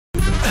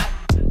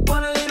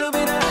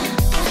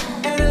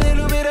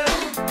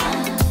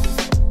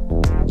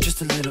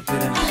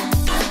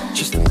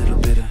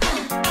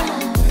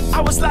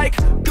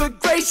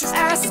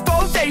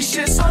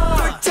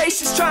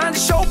just trying to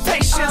show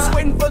patience,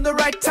 waiting for the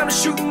right time to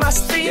shoot my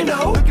steam. You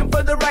know, looking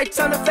for the right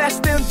time to flash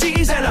them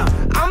G's. And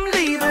I'm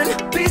leaving,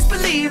 please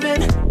believe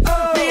in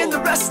me and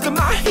the rest of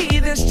my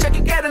heathens. Check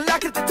a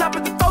Cadillac at the top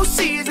of the Four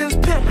Seasons,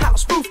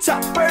 penthouse,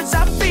 rooftop, birds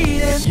I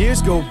feed in.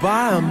 Years go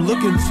by, I'm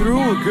looking through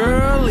a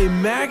girly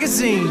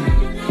magazine,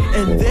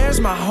 and there's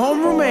my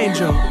homeroom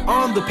angel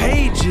on the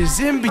pages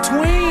in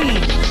between.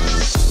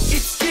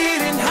 It's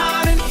getting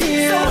hot in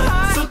here,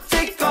 so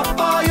take off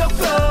all your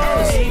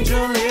clothes.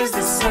 Angel is the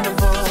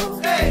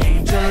centerfold.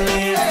 Angel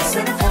is the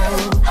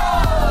centerfold.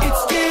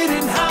 It's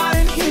getting hot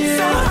in here,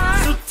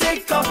 so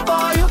take off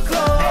all your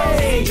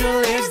clothes. Angel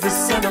is the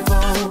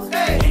centerfold.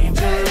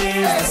 Angel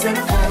is the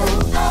centerfold.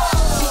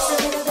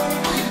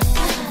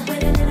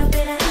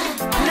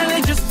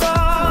 Nearly just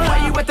fall. Why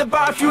you at the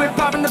bar if you ain't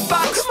popping the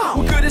box? Come on.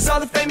 What good is all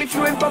the fame if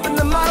you ain't bumping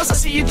the models? I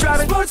see you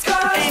driving sports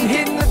cars, ain't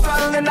hitting the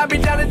throttle, and I'll be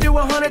down to do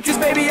 100 'cause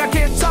baby I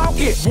can't talk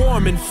it.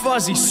 Warm and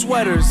fuzzy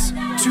sweaters,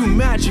 too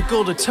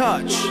magical to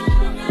touch.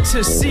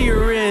 To see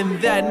her in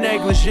that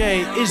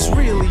negligee is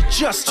really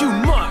just too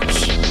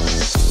much.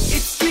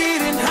 It's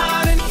getting hot.